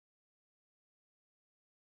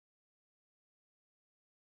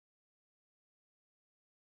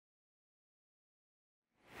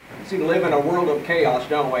See, we live in a world of chaos,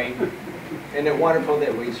 don't we? Isn't it wonderful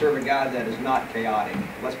that we serve a God that is not chaotic?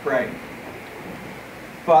 Let's pray.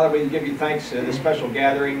 Father, we give you thanks for this special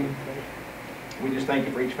gathering. We just thank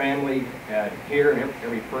you for each family here and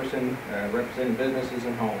every person representing businesses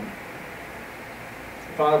and homes.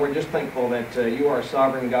 Father, we're just thankful that you are a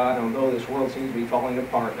sovereign God, and although this world seems to be falling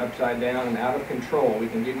apart, upside down, and out of control, we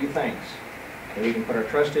can give you thanks, and we can put our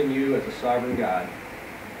trust in you as a sovereign God.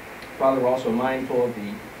 Father, we're also mindful of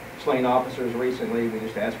the slain officers recently. We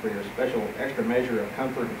just ask for your special extra measure of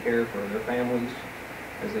comfort and care for their families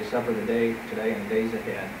as they suffer the day today and the days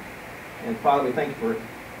ahead. And Father, we thank you for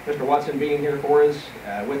Mr. Watson being here for us,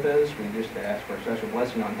 with us. We just ask for a special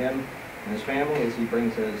blessing on him and his family as he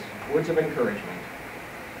brings us words of encouragement.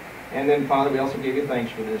 And then, Father, we also give you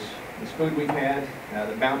thanks for this food we've had,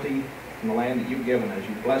 the bounty from the land that you've given us.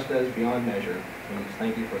 You've blessed us beyond measure. We just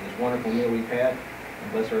thank you for this wonderful meal we've had,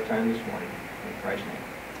 and bless our time this morning. In Christ's name,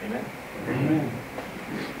 amen. Amen.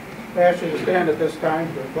 I ask you to stand at this time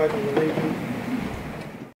for the Pledge of Allegiance.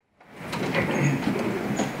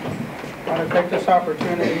 I want to take this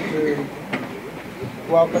opportunity to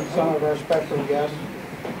welcome some of our special guests.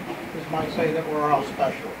 This might say that we're all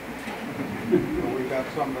special. We've got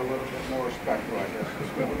some a little bit more special, I guess,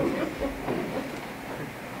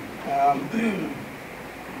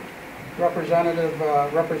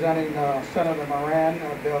 representing Senator Moran,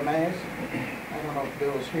 Bill Mays. I don't know if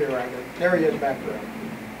Bill's here. There he is back there.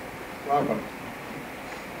 Welcome.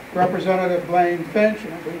 Representative Blaine Finch,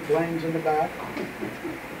 and I believe Blaine's in the back.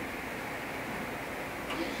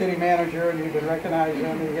 City manager, and you can recognize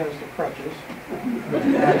him, he has the crutches.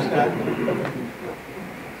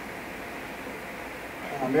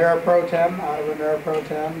 Mayor Pro Tem, Ottawa Mayor Pro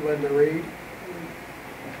Tem, Linda Reed.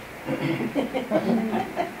 City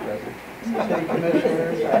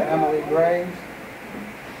Commissioners, Emily Graves,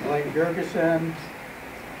 Blake Jurgensen,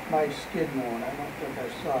 Mike Skidmore, and I don't think I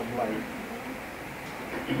saw Blake.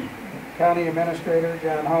 County Administrator,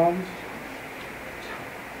 John Holmes.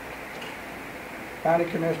 County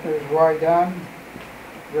Commissioners, Roy Dunn,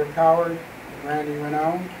 Rick Howard, and Randy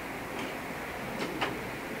Renaud.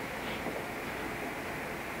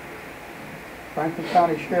 Franklin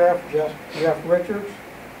County Sheriff, Jeff Richards.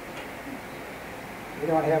 We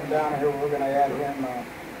don't have him down here, we're going to add him.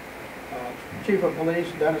 Chief of Police,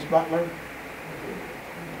 Dennis Butler.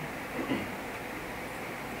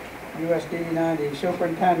 USD 90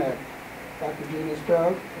 Superintendent, Dr. Gina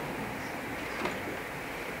Stroke.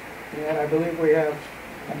 And I believe we have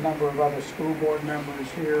a number of other school board members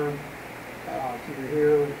here. If you're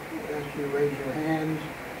here, as you raise your hands.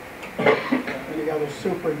 Any other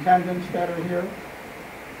superintendents that are here?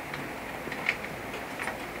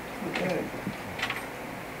 Okay.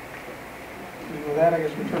 And with that, I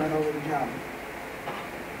guess we turn it over to John.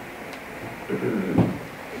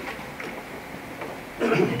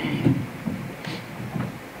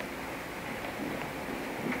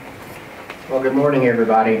 Well, good morning,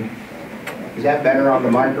 everybody. Is that better on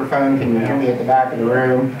the microphone? Can you hear me at the back of the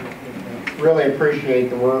room? Really appreciate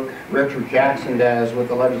the work Richard Jackson does with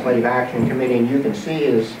the Legislative Action Committee, and you can see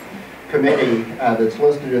his committee that's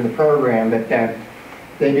listed in the program, but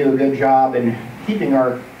they do a good job in keeping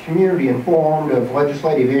our community informed of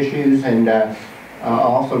legislative issues and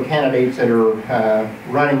also candidates that are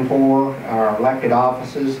running for our elected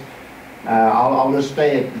offices. I'll just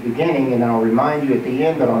stay at the beginning and I'll remind you at the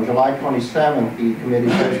end that on July 27th, the committee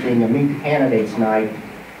is hosting a Meet the Candidates night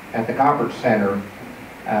at the Goppert Center.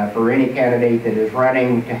 For any candidate that is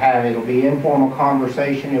running to have, it'll be informal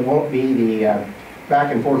conversation. It won't be the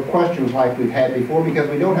back and forth questions like we've had before, because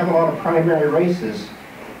we don't have a lot of primary races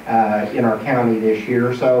in our county this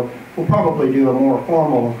year. So we'll probably do a more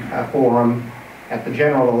formal forum at the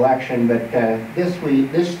general election. But this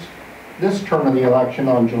term of the election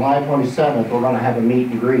on July 27th, we're going to have a meet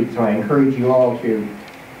and greet. So I encourage you all to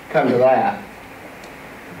come to that.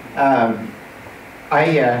 I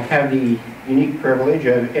have the unique privilege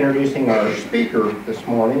of introducing our speaker this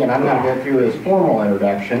morning, and I'm going to go through his formal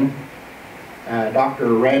introduction.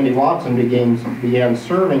 Dr. Randy Watson began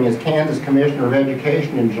serving as Kansas Commissioner of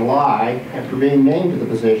Education in July after being named to the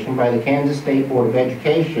position by the Kansas State Board of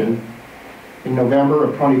Education in November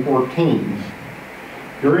of 2014.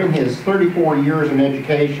 During his 34 years in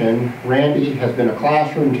education, Randy has been a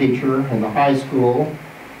classroom teacher in the high school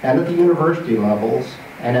and at the university levels,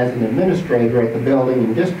 and as an administrator at the building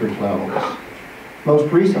and district levels.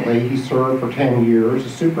 Most recently, he served for 10 years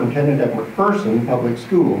as superintendent at McPherson Public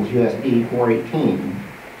Schools, USD 418.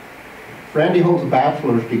 Randy holds a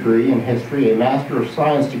bachelor's degree in history, a master of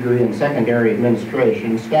science degree in secondary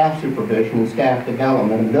administration, staff supervision and staff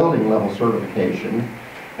development, and building level certification,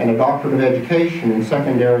 and a doctorate of education in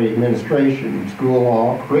secondary administration, school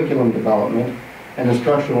law, curriculum development, and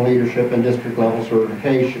instructional leadership and district level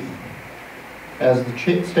certification. As the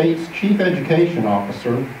state's Chief Education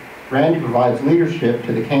Officer, Randy provides leadership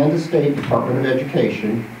to the Kansas State Department of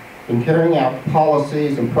Education in carrying out the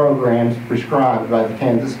policies and programs prescribed by the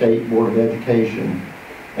Kansas State Board of Education,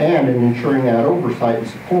 and in ensuring that oversight and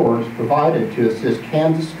support is provided to assist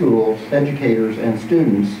Kansas schools, educators, and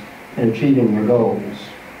students in achieving their goals.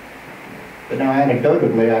 But now,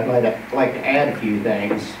 anecdotally, I'd like to add a few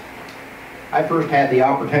things. I first had the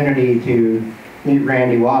opportunity to meet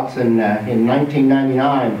Randy Watson in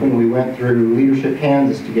 1999 when we went through Leadership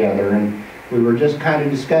Kansas together, and we were just kind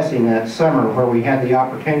of discussing that summer where we had the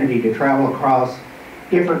opportunity to travel across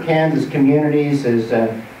different Kansas communities. As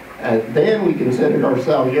then we considered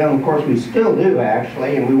ourselves young. Of course, we still do,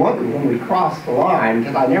 actually, and we wondered when we crossed the line,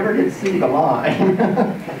 because I never did see the line.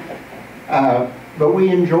 But we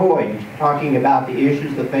enjoyed talking about the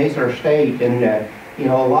issues that face our state, and you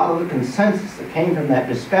know, a lot of the consensus that came from that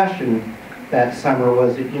discussion that summer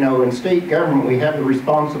was that, you know, in state government we have the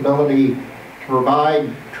responsibility to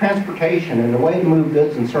provide transportation and a way to move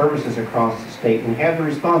goods and services across the state. And we have the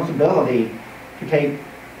responsibility to take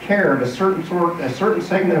care of a certain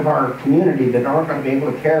segment of our community that aren't going to be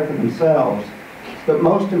able to care for themselves. But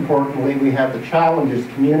most importantly, we have the challenge as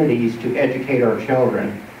communities to educate our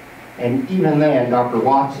children. And even then, Dr.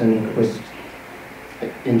 Watson was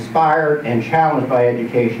inspired and challenged by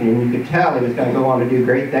education, and you could tell he was going to go on to do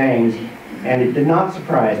great things. And it did not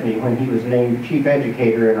surprise me when he was named chief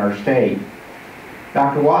educator in our state.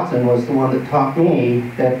 Dr. Watson was the one that taught me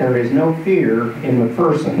that there is no fear in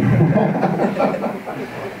McPherson.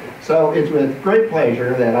 So it's with great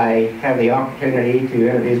pleasure that I have the opportunity to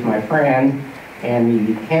introduce my friend and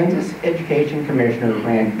the Kansas Education Commissioner,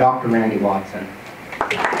 Dr. Randy Watson.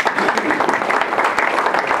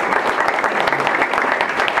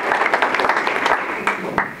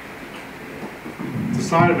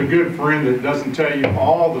 Sign of a good friend that doesn't tell you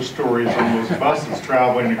all the stories on those buses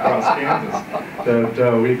traveling across Kansas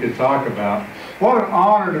that we could talk about. What an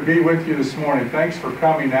honor to be with you this morning. Thanks for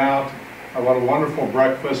coming out. What a wonderful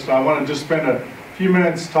breakfast. I want to just spend a few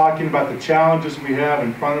minutes talking about the challenges we have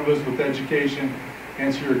in front of us with education,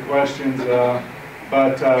 answer your questions,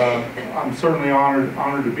 but I'm certainly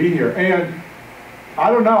honored to be here. And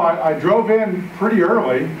I don't know, I drove in pretty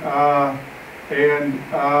early,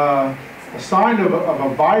 a sign of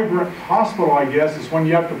a vibrant hospital, I guess, is when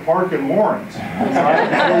you have to park in Lawrence. Right?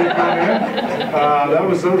 Before you come in. That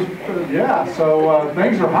was those, yeah, so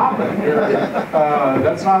things are hopping here.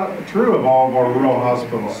 That's not true of all of our rural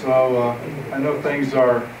hospitals. So I know things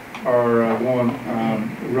are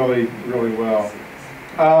going really, really well.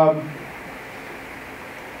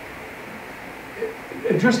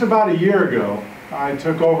 Just about a year ago, I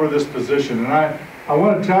took over this position, and I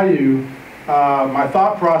want to tell you my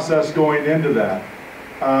thought process going into that.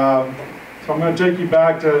 So I'm going to take you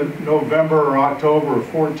back to November or October of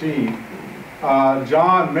 14.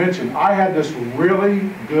 John mentioned I had this really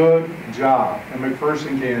good job in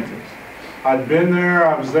McPherson, Kansas. I'd been there,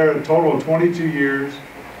 I was there a total of 22 years.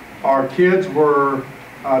 Our kids were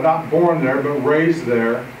not born there, but raised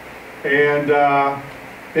there. And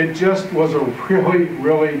it just was a really,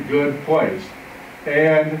 really good place.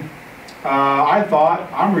 And I thought,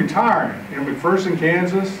 I'm retiring in McPherson,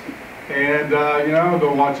 Kansas, and you know,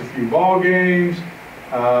 go watch a few ball games,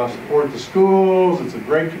 support the schools. It's a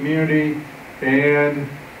great community, and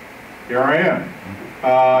here I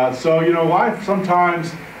am. So you know, life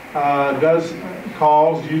sometimes does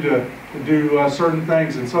calls you to do certain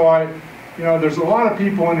things, and so you know, there's a lot of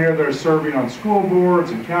people in here that are serving on school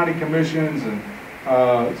boards and county commissions, and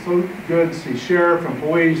so good to see sheriff and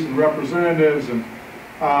police and representatives. And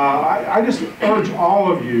I just urge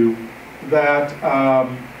all of you that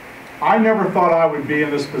I never thought I would be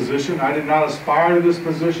in this position. I did not aspire to this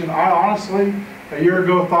position. I honestly, a year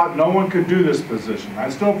ago, thought no one could do this position. I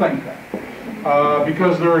still think that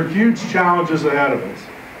because there are huge challenges ahead of us.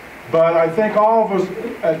 But I think all of us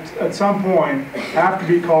at some point have to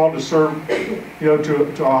be called to serve, you know,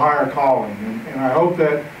 to a higher calling. And I hope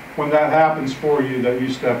that when that happens for you, that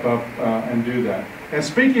you step up and do that. And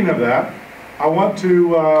speaking of that, I want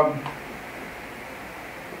to,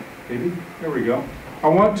 there we go. I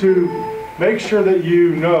want to make sure that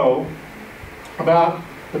you know about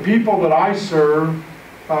the people that I serve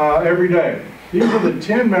every day. These are the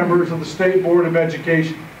 10 members of the State Board of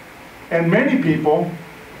Education. And many people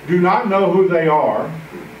do not know who they are.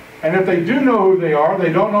 And if they do know who they are,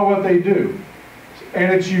 they don't know what they do.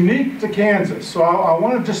 And it's unique to Kansas. So I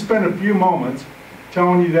want to just spend a few moments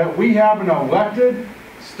telling you that we have an elected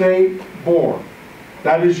state board.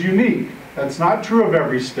 That is unique. That's not true of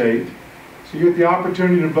every state. So you get the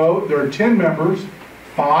opportunity to vote. There are 10 members.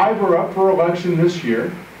 5 are up for election this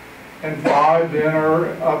year, and 5 then are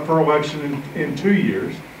up for election in 2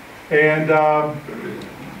 years. And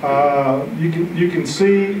you can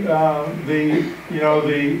see all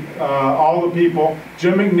the people.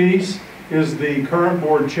 Jim McNeese is the current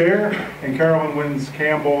board chair, and Carolyn Wins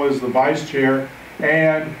Campbell is the vice chair.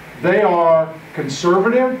 And they are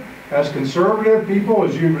conservative, as conservative people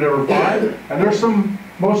as you would ever find, and there's some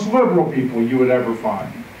most liberal people you would ever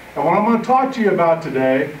find. And what I'm going to talk to you about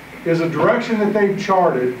today is a direction that they've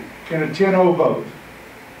charted in a 10-0 vote.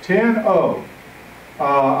 10-0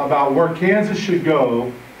 about where Kansas should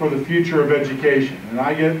go for the future of education. And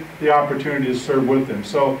I get the opportunity to serve with them.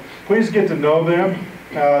 So please get to know them.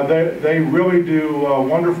 They really do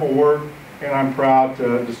wonderful work, and I'm proud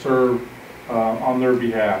to serve on their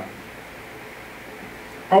behalf.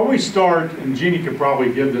 I always start, and Jeannie could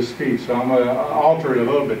probably give this speech, so I'm going to alter it a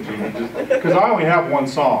little bit, Jeannie, just because I only have one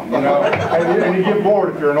song, you know, and you get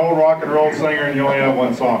bored if you're an old rock and roll singer and you only have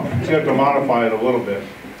one song, so you have to modify it a little bit.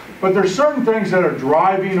 But there's certain things that are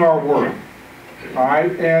driving our work, all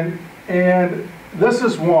right, and this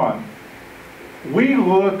is one. We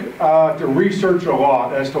look to research a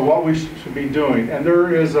lot as to what we should be doing, and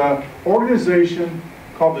there is an organization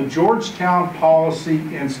called the Georgetown Policy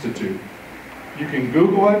Institute. You can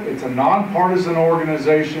Google it. It's a nonpartisan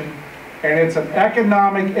organization, and it's an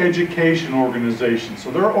economic education organization. So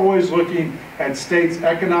they're always looking at states'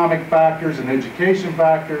 economic factors and education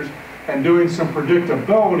factors and doing some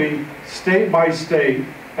predictability state by state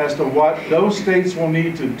as to what those states will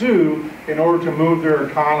need to do in order to move their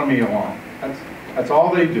economy along. That's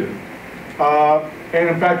all they do. And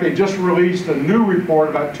in fact, they just released a new report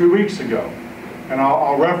about 2 weeks ago, and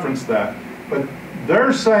I'll reference that. But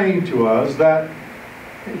they're saying to us that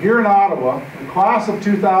here in Ottawa, the class of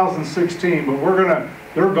 2016, but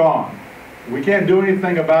they're gone. We can't do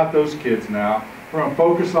anything about those kids now. We're going to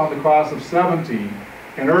focus on the class of 17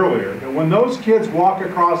 and earlier. That when those kids walk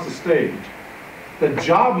across the stage, the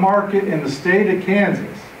job market in the state of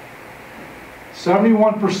Kansas,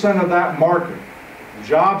 71% of that market,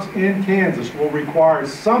 jobs in Kansas, will require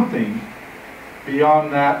something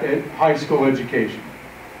beyond that high school education.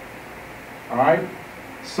 All right?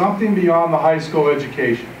 Something beyond the high school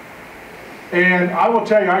education. And I will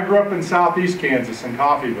tell you, I grew up in southeast Kansas, in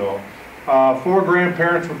Coffeyville. 4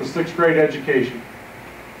 grandparents with a 6th grade education.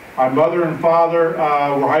 My mother and father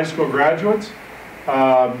were high school graduates.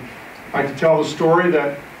 I like to tell the story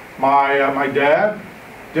that my dad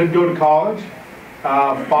did go to college,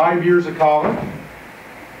 5 years of college,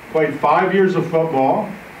 played 5 years of football,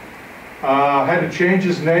 had to change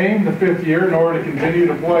his name the 5th year in order to continue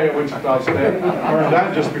to play at Wichita State. Learned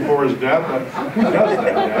that just before his death. Who does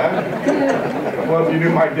that, Dad? Well, if you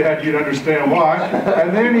knew my dad, you'd understand why.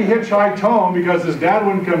 And then he hitchhiked home because his dad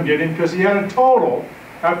wouldn't come get him because he had a total,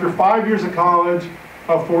 after 5 years of college,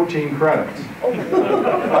 of 14 credits.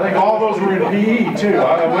 I think all those were in PE too.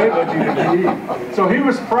 I weightlifting in PE. So he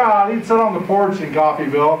was proud. He'd sit on the porch in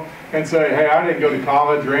Coffeyville and say, "Hey, I didn't go to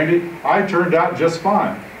college, Randy. I turned out just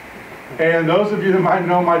fine." And those of you that might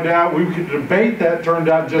know my dad, we could debate that turned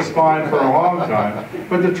out just fine for a long time.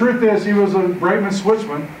 But the truth is, he was a brakeman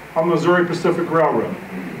switchman on the Missouri Pacific Railroad.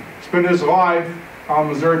 Spent his life on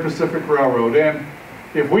the Missouri Pacific Railroad. And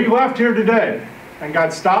if we left here today and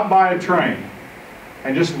got stopped by a train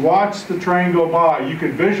and just watched the train go by, you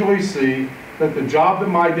could visually see that the job that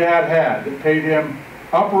my dad had that paid him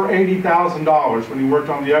upper $80,000 when he worked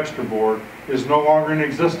on the extra board is no longer in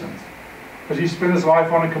existence. Because he spent his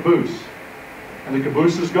life on a caboose. And the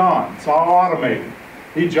caboose is gone. It's all automated.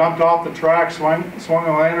 He jumped off the track, swung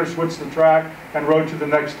a lantern, switched the track, and rode to the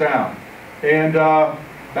next town. And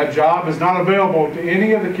that job is not available to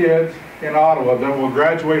any of the kids in Ottawa that will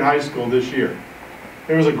graduate high school this year.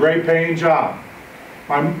 It was a great paying job.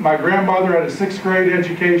 My grandmother had a 6th grade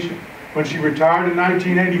education. When she retired in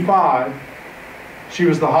 1985, she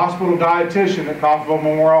was the hospital dietitian at Coffeyville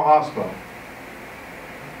Memorial Hospital.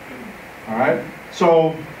 All right.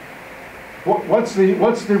 So, what's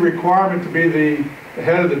the requirement to be the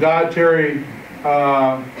head of the dietary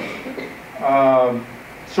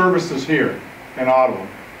services here in Ottawa?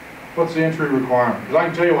 What's the entry requirement? Because I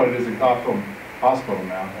can tell you what it is in Coffeyville Hospital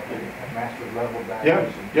now. Master's level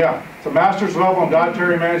dietitian. Yeah. It's a master's level in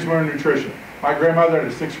dietary management and nutrition. My grandmother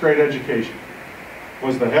had a 6th grade education.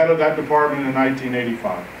 Was the head of that department in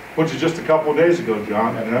 1985. Which is just a couple of days ago,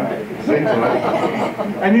 John. You know? Seems like.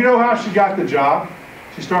 And you know how she got the job?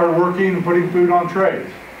 She started working and putting food on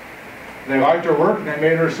trays. They liked her work, and they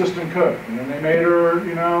made her assistant cook, and then they made her,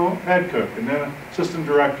 head cook, and then assistant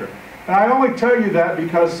director. And I only tell you that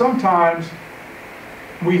because sometimes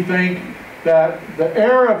we think that the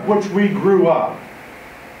era of which we grew up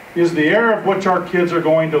is the era of which our kids are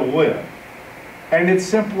going to live. And it's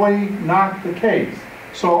simply not the case.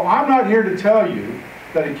 So I'm not here to tell you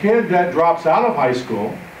that a kid that drops out of high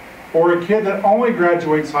school or a kid that only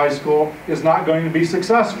graduates high school is not going to be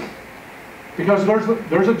successful. Because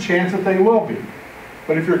there's a chance that they will be.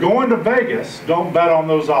 But if you're going to Vegas, don't bet on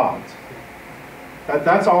those odds.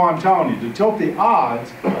 That's all I'm telling you. To tilt the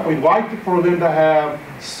odds, we'd like for them to have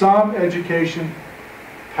some education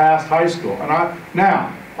past high school. And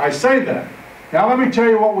now, I say that. Now let me tell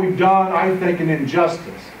you what we've done, I think, an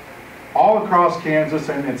injustice all across Kansas,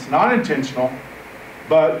 and it's not intentional,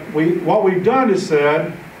 but what we've done is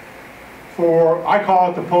said, I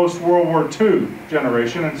call it the post-World War II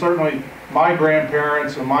generation, and certainly my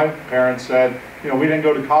grandparents and my parents said, we didn't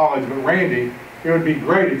go to college, but Randy, it would be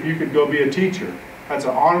great if you could go be a teacher. That's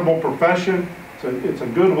an honorable profession, it's a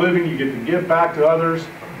good living, you get to give back to others,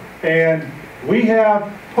 and we have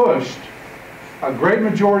pushed a great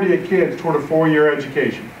majority of kids toward a 4-year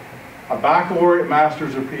education, a baccalaureate,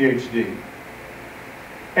 master's, or PhD.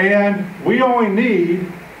 And we only need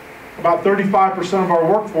about 35% of our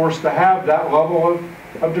workforce to have that level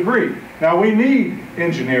of degree. Now we need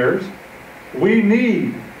engineers, we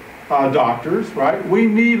need doctors, right? We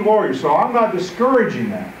need lawyers, so I'm not discouraging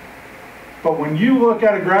that. But when you look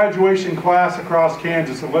at a graduation class across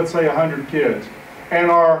Kansas of, let's say, 100 kids, and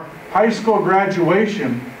our high school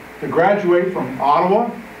graduation, to graduate from Ottawa,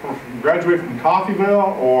 or graduate from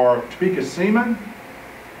Coffeyville, or Topeka Seaman,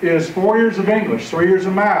 is 4 years of English, 3 years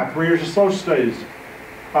of math, 3 years of social studies,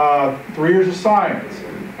 3 years of science,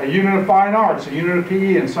 a unit of fine arts, a unit of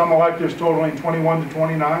PE, and some electives totaling 21 to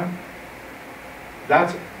 29.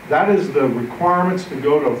 That is the requirements to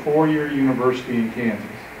go to a 4-year university in Kansas.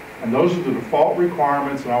 And those are the default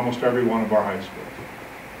requirements in almost every one of our high schools.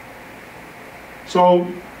 So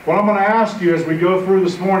what I'm going to ask you as we go through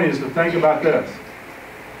this morning is to think about this.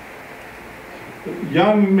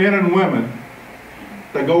 Young men and women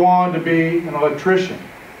that go on to be an electrician,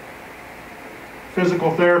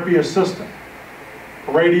 physical therapy assistant,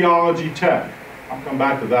 a radiology tech. I'll come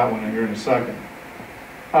back to that one here in a second.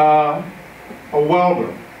 A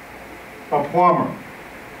welder, a plumber,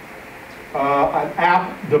 an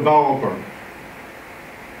app developer.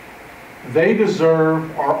 They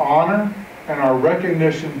deserve our honor and our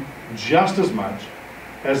recognition just as much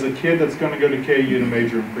as the kid that's going to go to KU to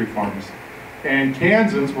major in pre-pharmacy. And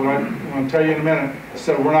Kansas, what I'm going to tell you in a minute,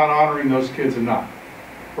 said we're not honoring those kids enough.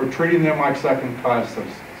 We're treating them like second-class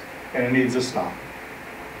citizens, and it needs to stop.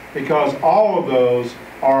 Because all of those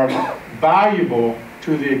are valuable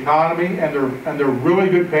to the economy, and they're really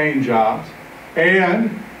good paying jobs.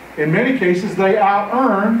 And in many cases, they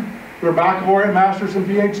out-earn their baccalaureate, master's, and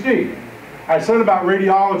PhD. I said about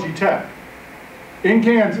radiology tech. In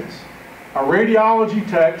Kansas, a radiology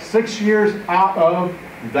tech, 6 years out of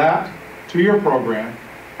that 2-year program,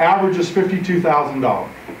 averages $52,000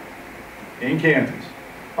 in Kansas.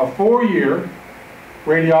 A 4-year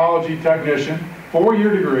radiology technician,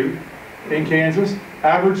 4-year degree in Kansas,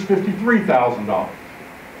 averaged $53,000.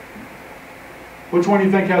 Which one do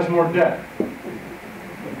you think has more debt?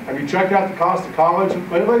 Have you checked out the cost of college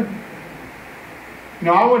lately?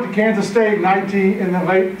 I went to Kansas State in the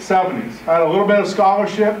late 70s. I had a little bit of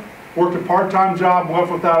scholarship, worked a part-time job,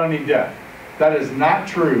 left without any debt. That is not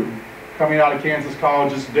true coming out of Kansas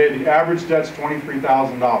colleges today. The average debt's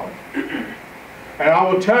 $23,000. And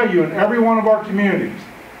I will tell you, in every one of our communities,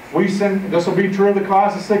 we send, this will be true of the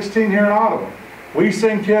class of 16 here in Ottawa, we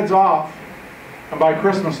send kids off, and by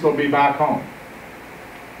Christmas they'll be back home.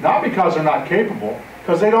 Not because they're not capable,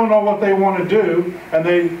 because they don't know what they want to do, and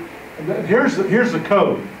here's the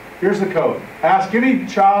code. Here's the code. Ask any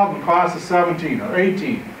child in the class of 17 or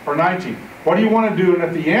 18 or 19, what do you want to do? And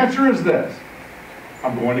if the answer is this,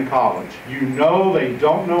 I'm going to college. You know they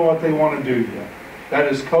don't know what they want to do yet.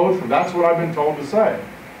 That is code for, that's what I've been told to say.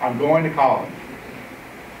 I'm going to college.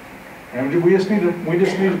 And we just need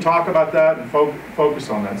to talk about that and focus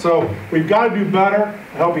on that. So we've got to do better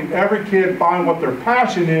helping every kid find what their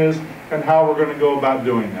passion is and how we're going to go about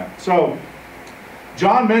doing that. So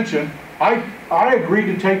John mentioned, I agreed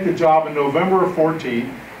to take the job in November of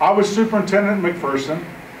 14. I was Superintendent McPherson,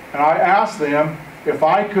 and I asked them if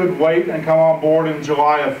I could wait and come on board in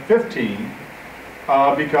July of 15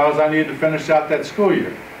 because I needed to finish out that school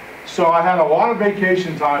year. So I had a lot of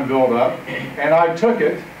vacation time built up, and I took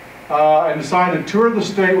it and decided to tour the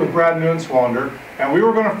state with Brad Nuenswander, and we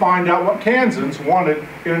were going to find out what Kansans wanted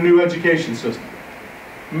in a new education system.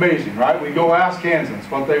 Amazing, right? We go ask Kansans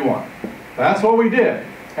what they want. That's what we did.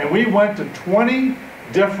 And we went to 20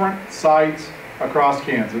 different sites across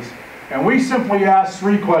Kansas, and we simply asked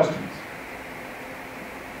 3 questions.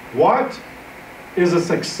 What is a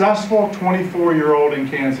successful 24-year-old in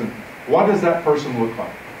Kansas? What does that person look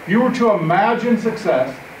like? If you were to imagine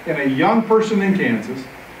success in a young person in Kansas,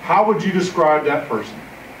 how would you describe that person?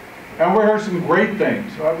 And we heard some great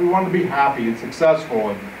things. We want to be happy and successful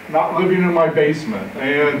and not living in my basement,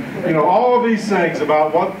 and all of these things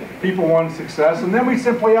about what people want in success. And then we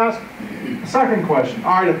simply ask the second question.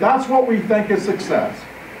 All right, if that's what we think is success,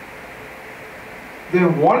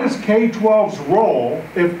 then what is K-12's role,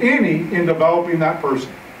 if any, in developing that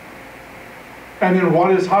person? And then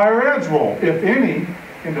what is higher ed's role, if any,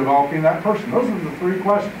 in developing that person? Those are the 3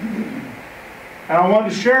 questions. And I wanted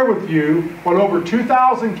to share with you what over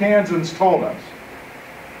 2,000 Kansans told us.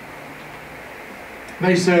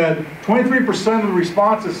 They said 23% of the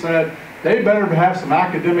responses said they better have some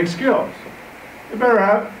academic skills. They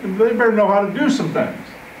better know how to do some things.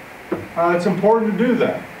 It's important to do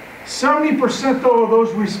that. 70% though of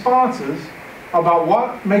those responses about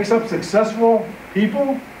what makes up successful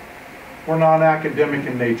people were non-academic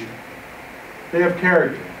in nature. They have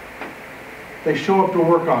character. They show up to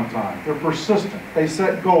work on time. They're persistent. They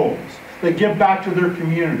set goals. They give back to their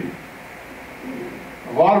community.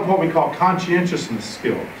 A lot of what we call conscientiousness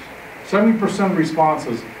skills. 70% of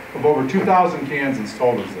responses of over 2,000 Kansans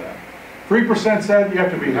told us that. 3% said you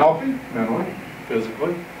have to be healthy, mentally,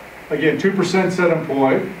 physically. Again, 2% said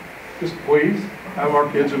employed. Just please have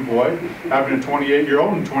our kids employed. Having a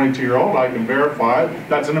 28-year-old and 22-year-old, I can verify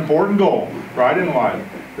that's an important goal, right, in life,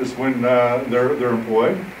 is when they're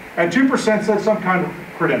employed. And 2% said some kind of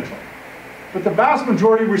credential. But the vast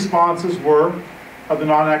majority of responses were of the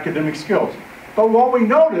non-academic skills. But what we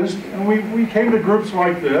noticed, and we came to groups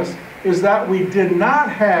like this, is that we did not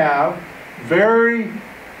have very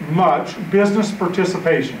much business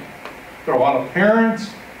participation. There are a lot of parents,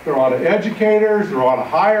 there are a lot of educators, there are a lot of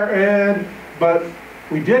higher ed, but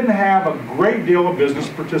we didn't have a great deal of business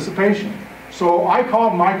participation. So I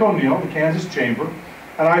called Mike O'Neill, the Kansas Chamber,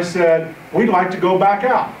 and I said, we'd like to go back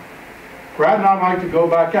out. Brad and I'd like to go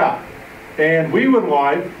back out. And we would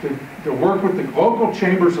like to work with the local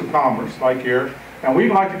chambers of commerce, like here, and we'd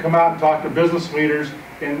like to come out and talk to business leaders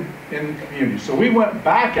in the community. So we went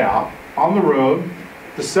back out on the road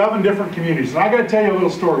to 7 different communities. And I got to tell you a little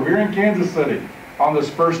story. We were in Kansas City on this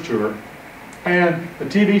first tour, and the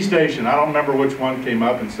TV station, I don't remember which one, came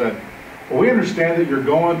up and said, well, we understand that you're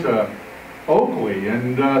going to Oakley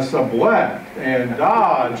and Sublette and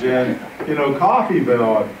Dodge and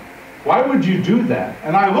Coffeyville. Why would you do that?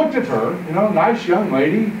 And I looked at her, nice young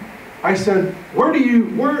lady. I said, where do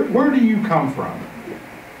you come from?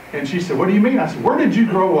 And she said, what do you mean? I said, where did you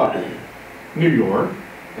grow up? New York.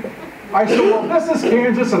 I said, well, this is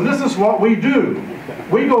Kansas and this is what we do.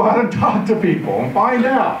 We go out and talk to people and find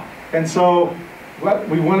out. And so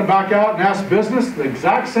we went back out and asked business the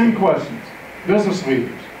exact same questions. Business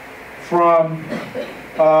leaders from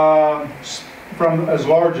as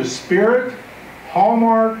large as Spirit,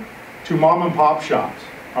 Hallmark, to mom and pop shops.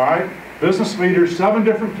 All right? Business leaders, 7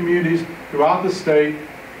 different communities throughout the state,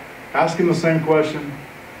 asking the same question,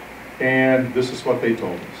 and this is what they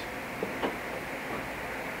told us.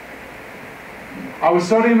 I was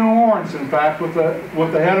studying in Lawrence, in fact, with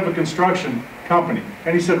the head of a construction company,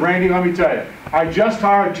 and he said, Randy, let me tell you, I just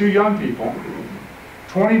hired 2 young people,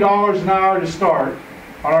 $20 an hour to start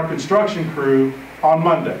on our construction crew on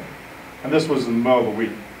Monday, and this was in the middle of the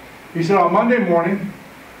week. He said, on Monday morning,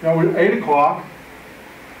 we're 8 o'clock,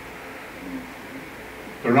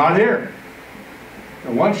 they're not here.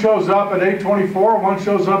 And one shows up at 8:24, one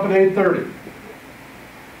shows up at 8:30. I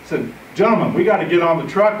said, gentlemen, we got to get on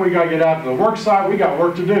the truck, we got to get out to the work site, we got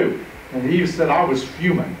work to do. And he said, I was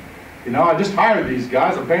fuming. I just hired these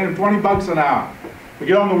guys, I'm paying them 20 bucks an hour. We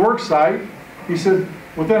get on the work site, he said,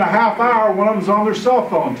 within a half hour, one of them's on their cell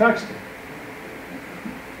phone texting.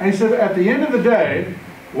 And he said, at the end of the day,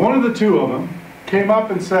 one of the 2 of them came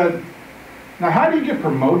up and said, now how do you get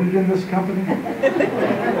promoted in this company?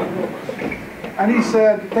 And he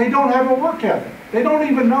said, they don't have a work ethic. They don't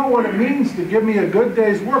even know what it means to give me a good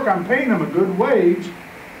day's work. I'm paying them a good wage.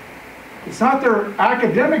 It's not their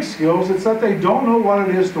academic skills, it's that they don't know what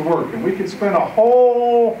it is to work. And we could spend a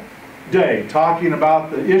whole day talking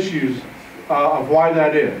about the issues of why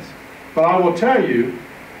that is. But I will tell you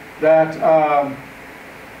that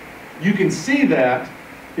you can see that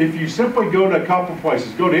if you simply go to a couple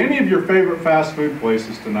places. Go to any of your favorite fast food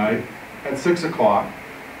places tonight at 6 o'clock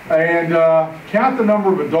and count the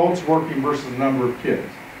number of adults working versus the number of kids.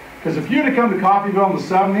 Because if you'd have come to Coffeyville in the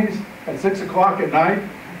 70s at 6 o'clock at night,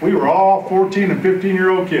 We were all 14 and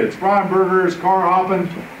 15-year-old kids, frying burgers, car hopping.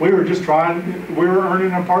 We were just we were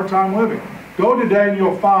earning a part-time living. Go today and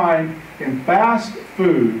you'll find in fast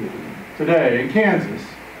food today in Kansas,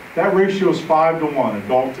 that ratio is 5-to-1,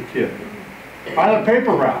 adult to kid. I had a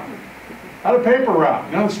paper route.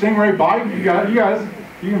 You know the Stingray bike? You guys,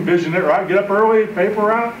 you can envision it, right? Get up early, paper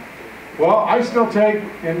route. Well, I still take,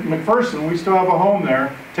 in McPherson, we still have a home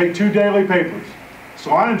there, take 2 daily papers.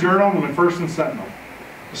 Salina Journal and the McPherson Sentinel.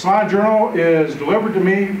 The Salina Journal is delivered to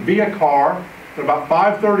me via car at about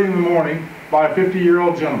 5:30 in the morning by a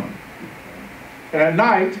 50-year-old gentleman. And at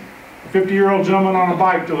night, a 50-year-old gentleman on a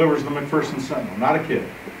bike delivers the McPherson Sentinel, not a kid.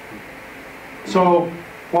 So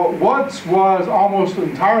what once was almost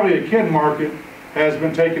entirely a kid market has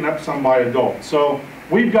been taken up some by adults. So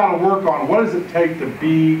we've got to work on what does it take to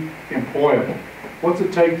be employable? What's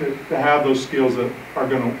it take to have those skills that are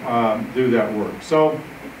going to do that work? So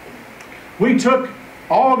we took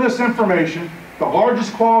all of this information, the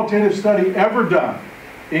largest qualitative study ever done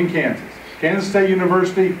in Kansas. Kansas State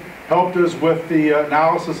University helped us with the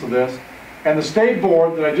analysis of this, and the state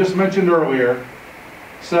board that I just mentioned earlier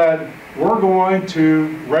said, we're going to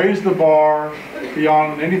raise the bar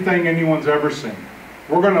beyond anything anyone's ever seen.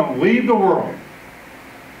 We're going to lead the world.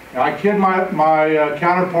 Now, I kid my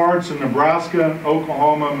counterparts in Nebraska,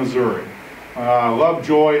 Oklahoma, Missouri. I love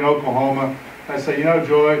Joy in Oklahoma. I say, you know,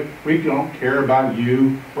 Joy, we don't care about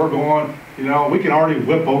you. We're going, you know, we can already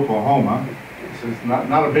whip Oklahoma. It's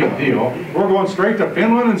not a big deal. We're going straight to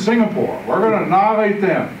Finland and Singapore. We're going to annihilate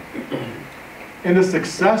them. In the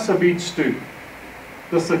success of each student.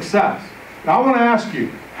 The success. Now I want to ask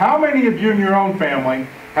you, how many of you in your own family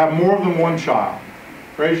have more than one child?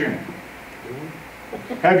 Raise your hand.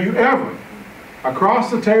 Have you ever,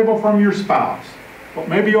 across the table from your spouse, well,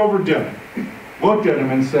 maybe over dinner, looked at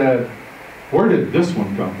him and said, where did this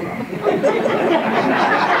one come from?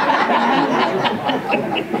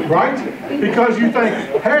 Right? Because you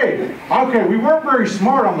think, hey, okay, we weren't very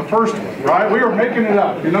smart on the first one, right? We were making it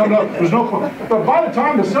up, you know, there's no point. But by the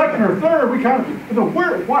time the second or third, we kind of, you know,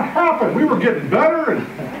 what happened? We were getting better. And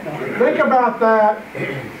think about that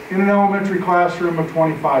in an elementary classroom of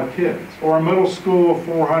 25 kids, or a middle school of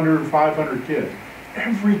 400 or 500 kids.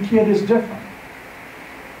 Every kid is different.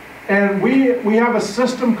 And we have a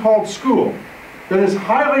system called school that is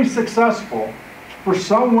highly successful for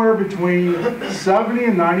somewhere between 70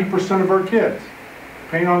 and 90% of our kids,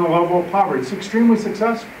 depending on the level of poverty. It's extremely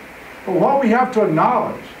successful. But what we have to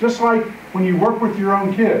acknowledge, just like when you work with your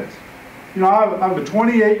own kids, you know, I have a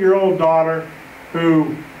 28-year-old daughter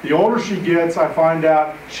who, the older she gets, I find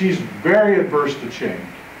out she's very adverse to change.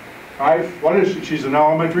 Right? What is she? She's an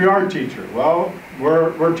elementary art teacher. Well,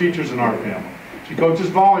 we're teachers in our family. She coaches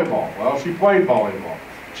volleyball. Well, she played volleyball.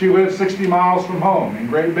 She lives 60 miles from home in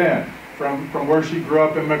Great Bend, from where she grew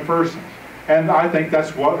up in McPherson. And I think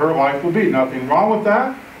that's what her life will be. Nothing wrong with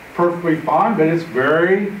that. Perfectly fine, but it's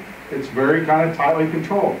very kind of tightly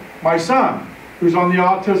controlled. My son, who's on the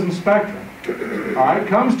autism spectrum, all right,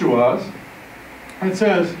 comes to us and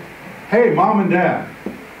says, hey, Mom and Dad,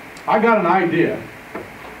 I got an idea.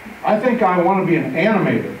 I think I want to be an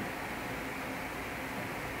animator.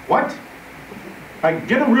 What? Like,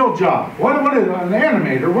 get a real job. What is an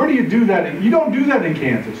animator? Where do you do that? You don't do that in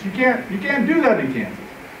Kansas. You can't do that in Kansas.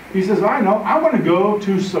 He says, I know. I want to go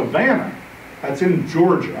to Savannah. That's in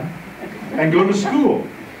Georgia. And go to school.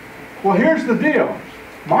 Well, here's the deal.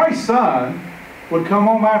 My son would come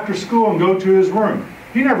home after school and go to his room.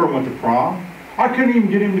 He never went to prom. I couldn't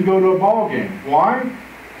even get him to go to a ball game. Why?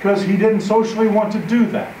 Because he didn't socially want to do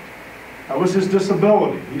that. That was his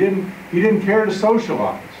disability. He didn't care to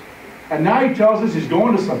socialize. And now he tells us he's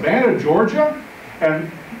going to Savannah, Georgia.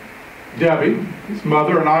 And Debbie, his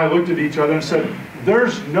mother, and I looked at each other and said,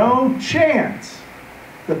 there's no chance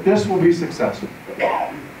that this will be successful.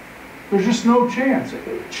 There's just no chance.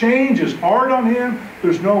 Change is hard on him.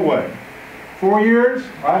 There's no way. 4 years,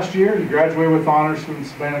 last year, he graduated with honors from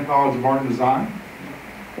Savannah College of Art and Design.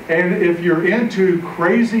 And if you're into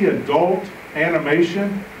crazy adult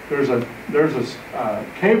animation, there's a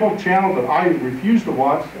cable channel that I refuse to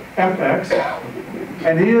watch, FX,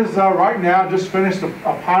 and he is right now just finished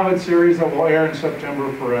a pilot series that will air in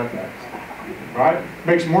September for FX. Right?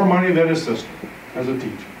 Makes more money than his sister as a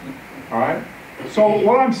teacher. All right? So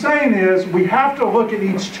what I'm saying is we have to look at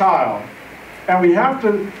each child and we have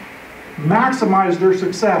to maximize their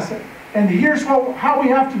success. And here's how we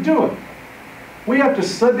have to do it. We have to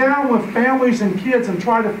sit down with families and kids and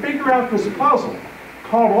try to figure out this puzzle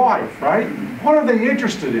called life, right? What are they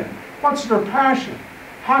interested in? What's their passion?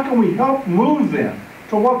 How can we help move them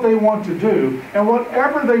to what they want to do? And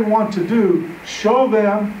whatever they want to do, show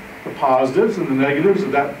them the positives and the negatives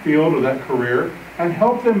of that field or that career and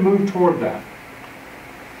help them move toward that.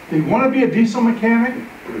 If you want to be a diesel mechanic,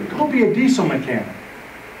 go be a diesel mechanic.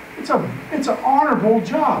 It's an honorable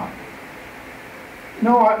job.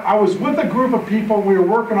 No, I was with a group of people, we were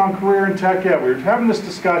working on career and tech ed, we were having this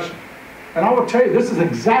discussion. And I will tell you, this is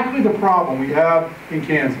exactly the problem we have in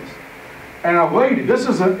Kansas. And a lady, this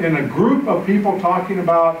is in a group of people talking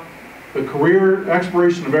about the career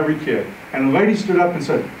exploration of every kid. And the lady stood up and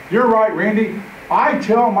said, "You're right, Randy. I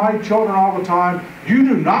tell my children all the time, you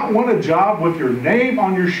do not want a job with your name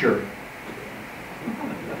on your shirt."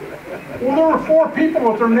 Well, there were 4 people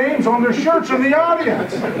with their names on their shirts in the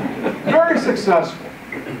audience. Very successful.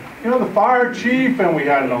 You know, the fire chief, and we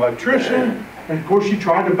had an electrician, and of course she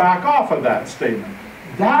tried to back off of that statement.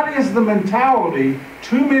 That is the mentality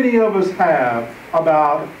too many of us have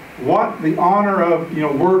about what the honor of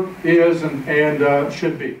work is and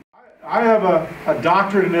should be. I have a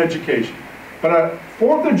doctorate in education, but a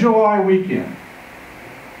 4th of July weekend,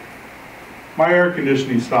 my air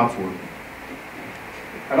conditioning stops working.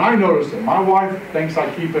 And I noticed it. My wife thinks I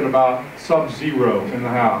keep it about sub-zero in the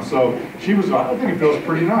house. So she was like, "I think it feels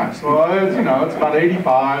pretty nice." Well, it's about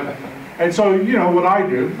 85. And so, what I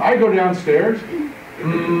do, I go downstairs,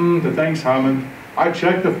 the thing's humming. I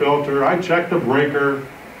check the filter, I check the breaker,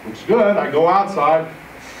 looks good. I go outside,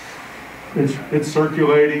 it's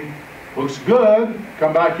circulating, looks good.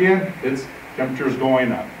 Come back in, its temperature's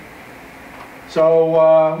going up. So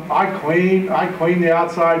I clean the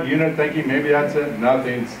outside unit thinking maybe that's it.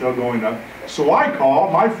 Nothing, it's still going up. So I call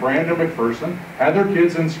my friend in McPherson, had their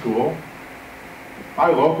kids in school, my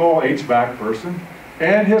local HVAC person,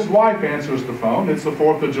 and his wife answers the phone. It's the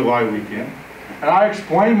 4th of July weekend. And I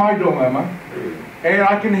explain my dilemma, and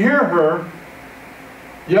I can hear her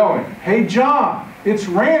yelling, "Hey John, it's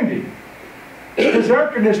Randy. His air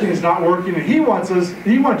conditioning is not working and he wants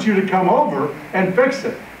you to come over and fix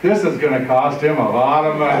it. This is going to cost him a lot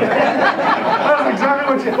of money." That's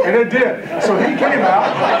exactly what and it did. So he came out,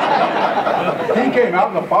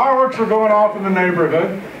 and the fireworks were going off in the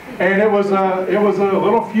neighborhood, and it was a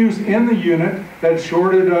little fuse in the unit that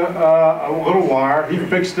shorted a little wire. He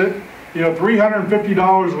fixed it.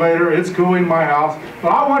 $350 later, it's cooling my house. But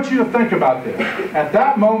I want you to think about this. At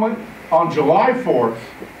that moment, on July 4th,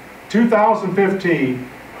 2015,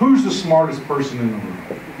 who's the smartest person in the room?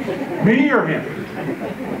 Me or him?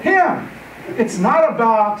 Him. It's not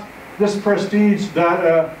about this prestige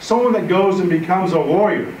that someone that goes and becomes a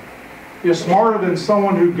lawyer is smarter than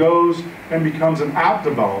someone who goes and becomes an app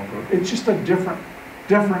developer. It's just a different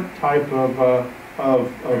type of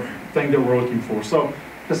thing that we're looking for. So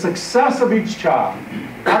the success of each child.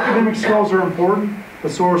 Academic skills are important,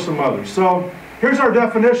 but so are some others. So here's our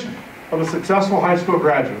definition of a successful high school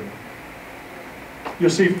graduate. You'll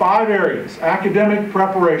see 5 areas. Academic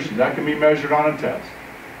preparation, that can be measured on a test.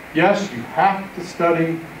 Yes, you have to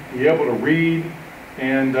study, be able to read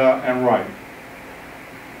and write.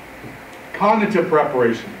 Cognitive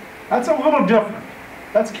preparation, that's a little different.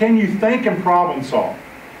 That's can you think and problem solve.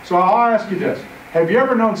 So I'll ask you this. Have you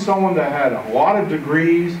ever known someone that had a lot of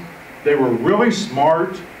degrees, they were really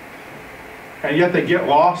smart, and yet they get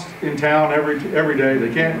lost in town every day? They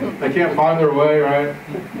can't find their way, right?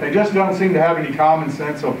 They just don't seem to have any common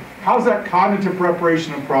sense. So how's that cognitive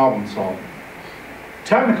preparation and problem solving?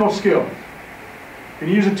 Technical skills. Can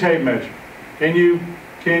you use a tape measure? Can you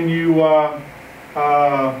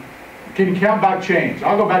count back change?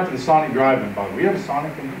 I'll go back to the Sonic drive-in. By the way, we have a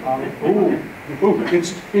Sonic in the Ooh,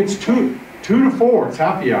 it's 2 to 4. It's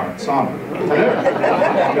happy hour at Sonic. Today.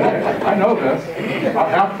 I know this.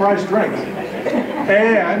 Half-price drinks.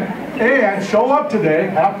 And show up today,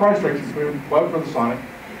 half-price drinks. We went for the Sonic.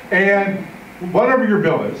 And whatever your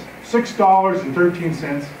bill is,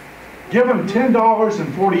 $6.13. Give them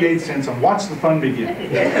 $10.48 and watch the fun begin.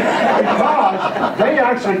 Because they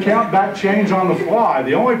actually count back change on the fly.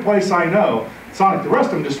 The only place I know, Sonic, the rest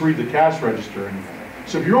of them just read the cash register anymore.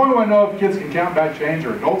 So if you only want to know if kids can count back change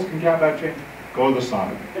or adults can count back change, go to the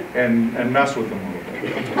Sonic and mess with them a little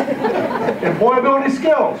bit. Employability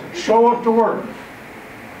skills, show up to work.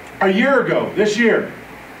 A year ago, this year,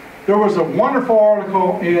 there was a wonderful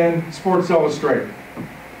article in Sports Illustrated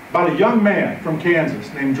about a young man from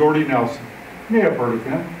Kansas named Jordy Nelson. You may have heard of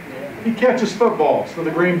him. He catches footballs for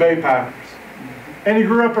the Green Bay Packers. And he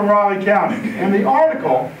grew up in Raleigh County. And the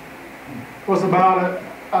article was about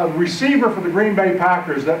a receiver for the Green Bay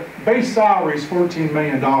Packers that base salary is $14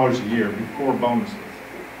 million a year before bonuses.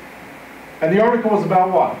 And the article was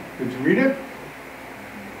about what? Did you read it?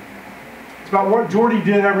 It's about what Jordy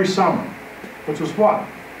did every summer, which was what?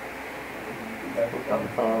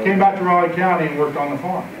 Came back to Raleigh County and worked on the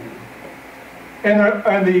farm.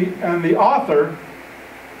 And the author,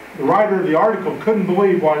 the writer of the article, couldn't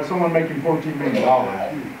believe why someone making $14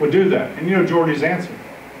 million would do that. And you know Jordy's answer.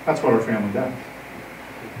 That's what our family does.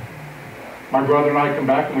 My brother and I come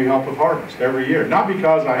back and we help with harvest every year. Not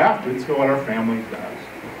because I have to, it's what our family does.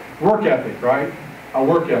 Work ethic, right? A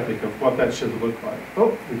work ethic of what that should look like.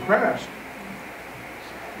 Oh, we crashed.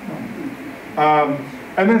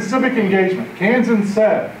 And then civic engagement. Kansan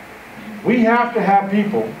said, we have to have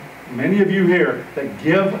people, many of you here, that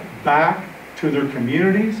give back to their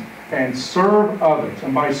communities and serve others.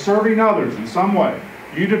 And by serving others in some way,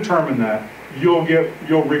 you determine that, you'll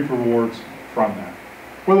reap rewards from that.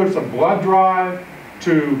 Whether it's a blood drive,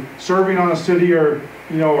 to serving on a city or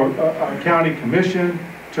a county commission,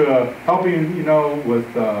 to helping with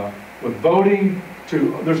voting,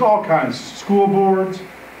 to there's all kinds. School boards,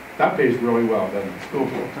 that pays really well, doesn't it? School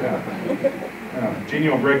boards, yeah. Jeannie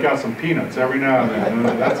will break out some peanuts every now and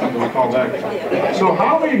then. That's what we call that. So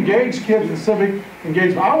how we engage kids in civic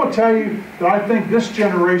engagement, I will tell you that I think this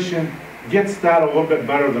generation gets that a little bit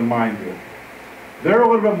better than mine did. They're a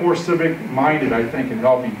little bit more civic-minded, I think, in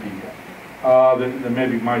helping people than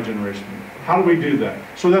maybe my generation did. How do we do that?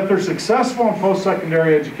 So that they're successful in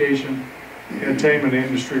post-secondary education and attainment an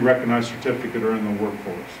industry-recognized certificate or in the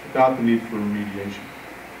workforce without the need for remediation.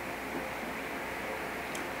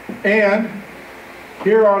 And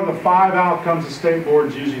here are the 5 outcomes the state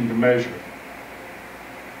board's using to measure.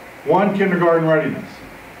 1, kindergarten readiness.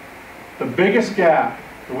 The biggest gap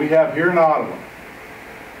that we have here in Ottawa,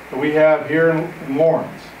 that we have here in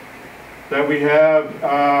Lawrence, that we have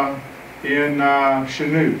in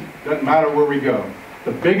Chanute, doesn't matter where we go.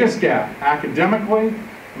 The biggest gap, academically,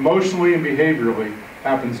 emotionally, and behaviorally,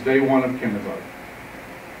 happens day 1 of kindergarten.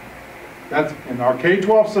 That's in our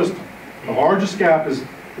K-12 system. The largest gap is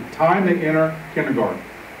the time they enter kindergarten.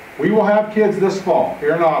 We will have kids this fall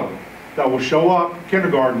here in Ottawa that will show up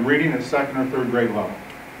kindergarten reading at 2nd or 3rd grade level.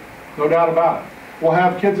 No doubt about it. We'll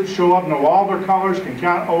have kids that show up, know all their colors, can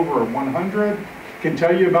count over 100, can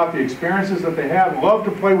tell you about the experiences that they have, love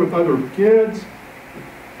to play with other kids.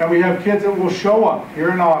 And we have kids that will show up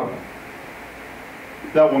here in Ottawa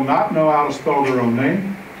that will not know how to spell their own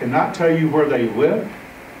name, cannot tell you where they live,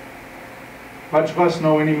 much less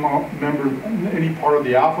know any part of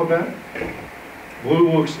the alphabet.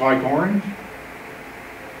 Blue looks like orange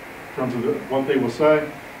in terms of what they will say.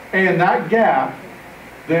 And that gap,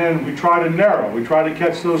 then we try to narrow. We try to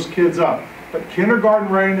catch those kids up. But kindergarten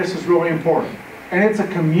readiness is really important. And it's a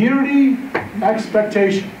community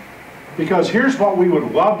expectation. Because here's what we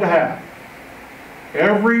would love to have.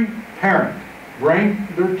 Every parent bring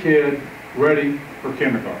their kid ready for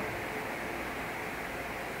kindergarten.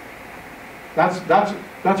 That's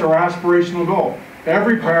our aspirational goal.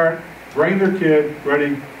 Every parent bring their kid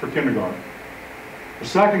ready for kindergarten. The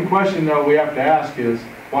second question, though, we have to ask is,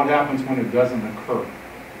 what happens when it doesn't occur?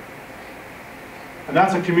 And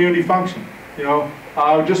that's a community function.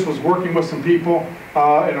 I just was working with some people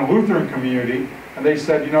in a Lutheran community, and they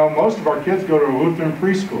said, most of our kids go to a Lutheran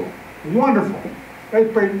preschool. Wonderful.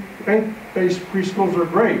 Faith-based preschools are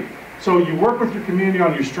great. So you work with your community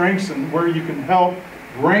on your strengths and where you can help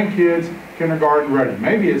bring kids kindergarten ready.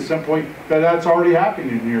 Maybe it's simply that that's already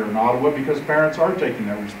happening here in Ottawa because parents are taking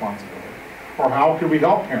that responsibility. Or how can we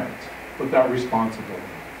help parents with that responsibility?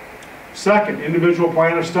 Second, individual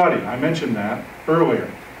plan of study. I mentioned that earlier.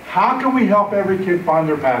 How can we help every kid find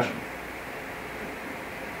their passion?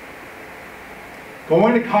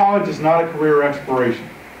 Going to college is not a career exploration.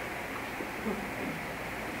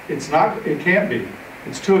 It's not, it can't be.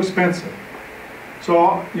 It's too expensive.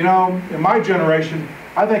 So, in my generation,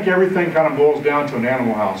 I think everything kind of boils down to an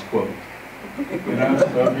Animal House quote. So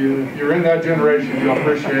if you're in that generation, you'll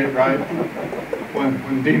appreciate, right?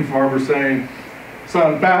 When Dean Farber's saying,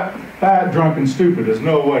 son, fat, drunk, and stupid is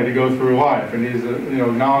no way to go through life. And he's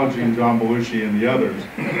acknowledging John Belushi and the others.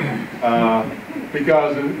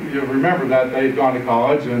 Because you remember that they'd gone to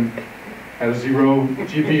college and had a 0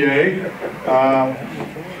 GPA.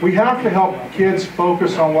 We have to help kids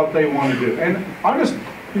focus on what they want to do. And I'm just,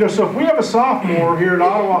 so if we have a sophomore here at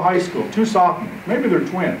Ottawa High School, 2 sophomores, maybe they're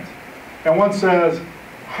twins, and one says,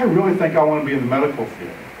 I really think I want to be in the medical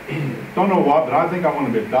field. Don't know what, but I think I want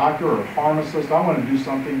to be a doctor or a pharmacist. I want to do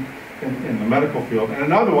something in the medical field. And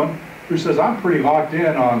another one who says, I'm pretty locked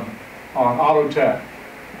in on auto tech.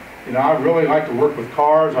 I really like to work with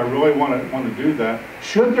cars. I really want to do that.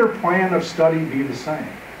 Should their plan of study be the same?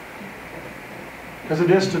 Because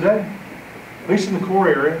it is today, at least in the core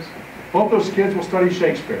areas. Both those kids will study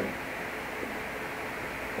Shakespeare.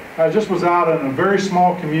 I just was out in a very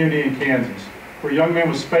small community in Kansas where a young man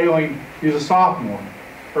was failing. He was a sophomore.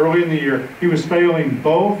 Early in the year, he was failing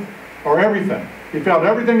both or everything. He failed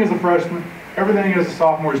everything as a freshman, everything as a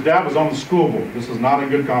sophomore. His dad was on the school board. This is not a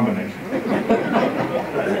good combination.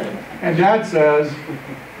 And Dad says,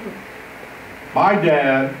 my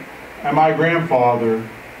dad and my grandfather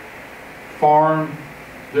farmed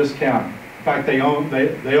this county. In fact, they owned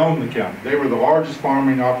the county. They were the largest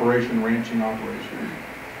farming operation, ranching operation.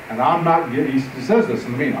 And I'm not, he says this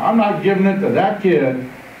in the meeting, I'm not giving it to that kid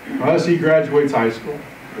unless he graduates high school.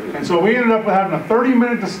 And so we ended up having a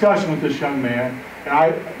 30-minute discussion with this young man, and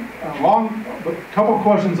a couple of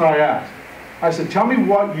questions I asked. I said, tell me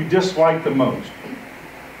what you dislike the most.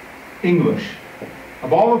 English.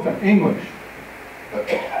 Of all of them, English.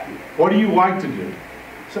 What do you like to do?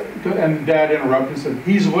 So, and Dad interrupted and said,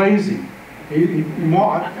 he's lazy. He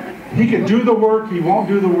can do the work, he won't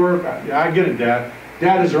do the work. Yeah, I get it, Dad.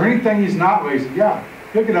 Dad, is there anything he's not lazy? Yeah,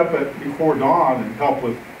 he'll get up before dawn and help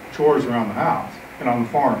with chores around the house and on the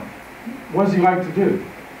farm. What does he like to do?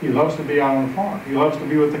 He loves to be out on the farm. He loves to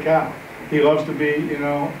be with the cattle. He loves to be,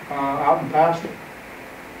 out in pasture.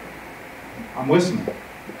 I'm listening,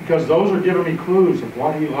 because those are giving me clues of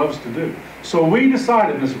what he loves to do. So we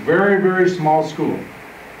decided in this very, very small school,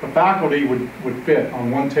 the faculty would fit on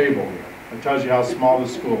one table here. It tells you how small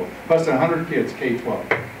this school is. Less than 100 kids,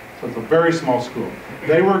 K-12. So it's a very small school.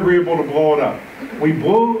 They were agreeable to blow it up. We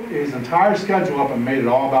blew his entire schedule up and made it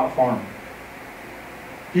all about farming.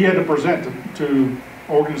 He had to present to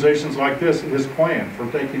organizations like this his plan for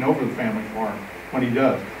taking over the family farm when he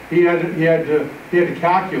does. He had to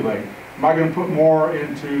calculate, am I going to put more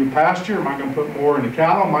into pasture? Am I going to put more into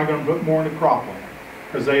cattle? Am I going to put more into cropland?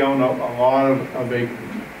 Because they own a lot of acreage.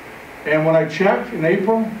 And when I checked in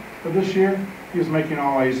April of this year, he was making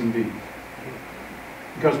all A's and B's.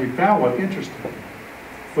 Because we found what interested him,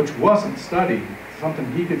 which wasn't studied, something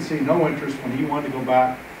he could see no interest when he wanted to go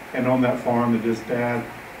back and own that farm that his dad,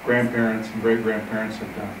 grandparents, and great-grandparents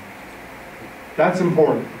had done. That's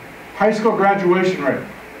important. High school graduation rate.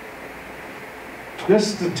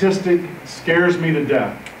 This statistic scares me to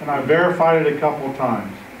death, and I verified it a couple of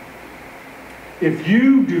times. If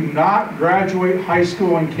you do not graduate high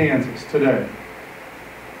school in Kansas today,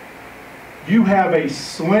 you have a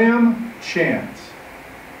slim chance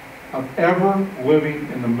of ever living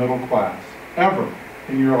in the middle class, ever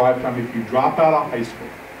in your lifetime, if you drop out of high school.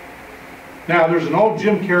 Now, there's an old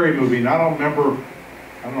Jim Carrey movie, and I don't remember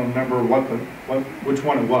which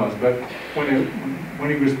one it was, but when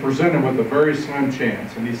he was presented with a very slim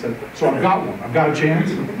chance, and he said, so I've got one, I've got a chance?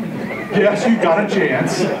 Yes, you've got a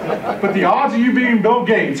chance, but the odds of you being Bill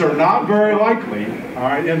Gates are not very likely, all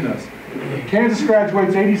right, in this. Kansas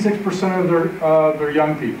graduates 86% of their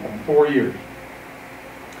young people in 4 years.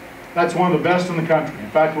 That's one of the best in the country. In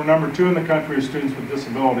fact, we're number 2 in the country of students with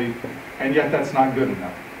disability, and yet that's not good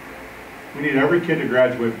enough. We need every kid to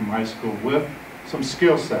graduate from high school with some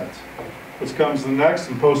skill sets, which comes the next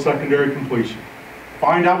in post-secondary completion.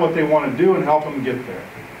 Find out what they want to do and help them get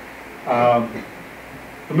there.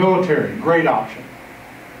 The military, great option.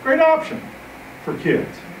 Great option for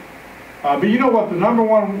kids. But you know what? The number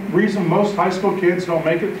one reason most high school kids don't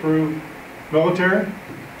make it through military,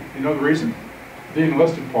 you know the reason? The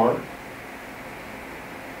enlisted part.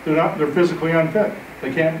 They're physically unfit.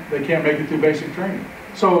 They can't make it through basic training.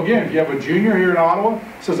 So again, if you have a junior here in Ottawa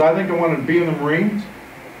says, I think I want to be in the Marines,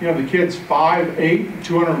 you know, the kid's 5'8",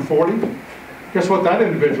 240. Guess what that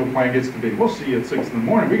individual plan gets to be? We'll see you at 6 in the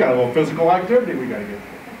morning. We got a little physical activity we got to get to.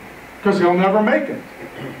 Because he'll never make it.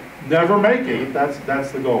 Never make it.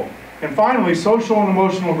 That's the goal. And finally, social and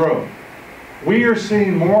emotional growth. We are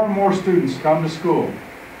seeing more and more students come to school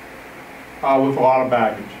with a lot of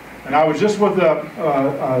baggage. And I was just with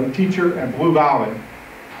a teacher at Blue Valley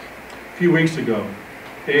a few weeks ago.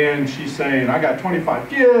 And she's saying, I got 25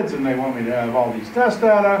 kids and they want me to have all these test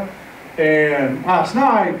data. And last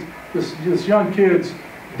night, this young kid's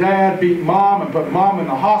dad beat mom and put mom in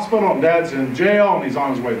the hospital, and dad's in jail and he's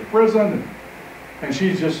on his way to prison. And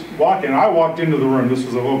she's just walking. I walked into the room. This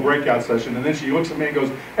was a little breakout session. And then she looks at me and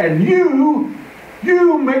goes, and you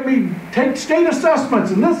make me take state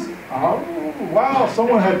assessments. And this, oh, wow,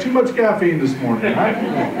 someone had too much caffeine this morning,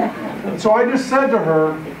 right? So I just said to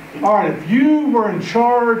her, all right, if you were in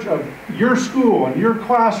charge of your school and your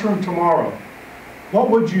classroom tomorrow,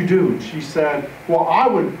 what would you do? And she said, well, I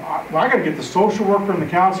got to get the social worker and the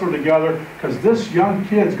counselor together because this young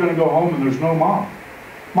kid's going to go home and there's no mom.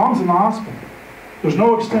 Mom's in the hospital. There's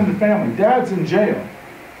no extended family. Dad's in jail.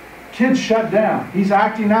 Kid's shut down. He's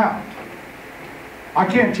acting out. I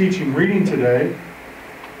can't teach him reading today.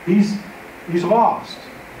 He's lost.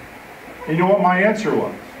 And you know what my answer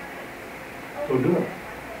was? Go do it.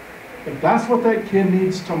 If that's what that kid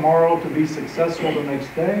needs tomorrow to be successful the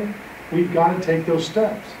next day, we've got to take those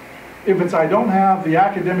steps. if it's I don't have the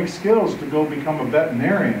academic skills to go become a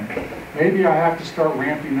veterinarian, maybe I have to start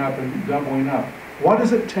ramping up and doubling up. What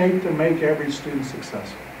does it take to make every student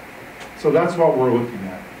successful? So that's what we're looking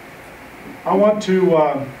at. I want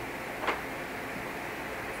to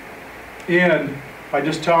end by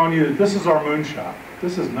just telling you that this is our moonshot.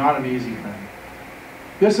 This is not an easy thing.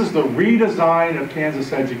 This is the redesign of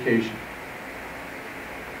Kansas education.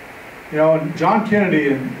 You know, and John Kennedy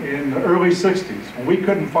in the early 60s, when we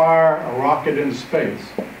couldn't fire a rocket into space,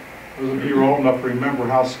 those of you who are old enough to remember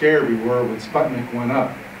how scared we were when Sputnik went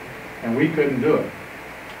up, and we couldn't do it.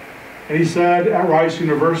 And he said at Rice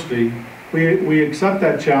University, we accept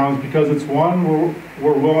that challenge because it's one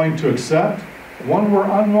we're willing to accept, one we're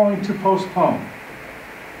unwilling to postpone,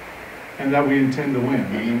 and that we intend to win.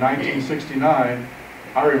 And in 1969,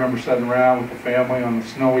 I remember sitting around with the family on the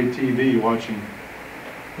snowy TV watching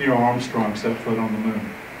Neil Armstrong set foot on the moon,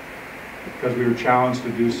 because we were challenged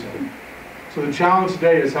to do so. So the challenge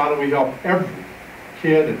today is, how do we help every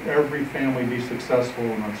kid and every family be successful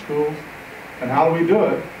in our schools? And how do we do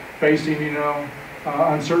it facing,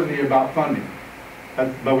 uncertainty about funding?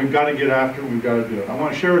 But we've got to get after it, we've got to do it. I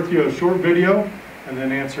want to share with you a short video and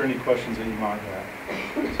then answer any questions that you might have.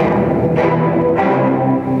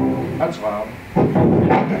 That's loud.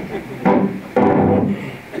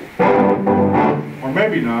 Or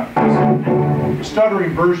maybe not. A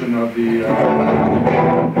stuttering version of the...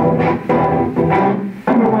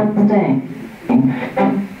 Number one thing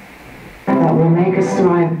that will make us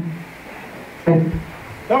thrive.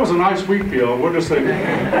 That was a nice wheat peel. We're just saying,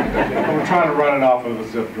 we're trying to run it off of a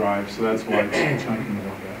zip drive, so that's why it's chunking a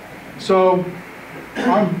little bit. So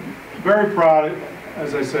I'm very proud,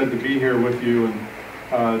 as I said, to be here with you.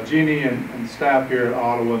 And Jeannie and staff here at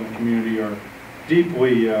Ottawa and the community are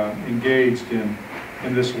deeply engaged in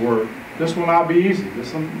this work. This will not be easy.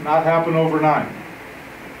 This will not happen overnight.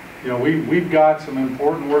 You know, we've got some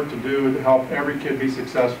important work to do to help every kid be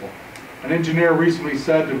successful. An engineer recently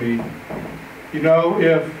said to me, you know,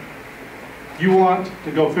 if you want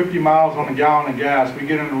to go 50 miles on a gallon of gas, we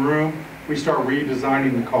get in a room, we start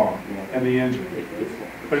redesigning the car and the engine.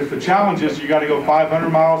 But if the challenge is you got to go 500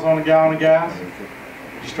 miles on a gallon of gas,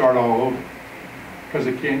 you start all over, because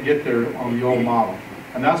it can't get there on the old model.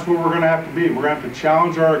 And that's where we're going to have to be. We're going to have to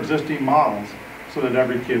challenge our existing models so that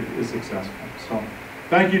every kid is successful. So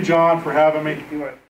thank you, John, for having me.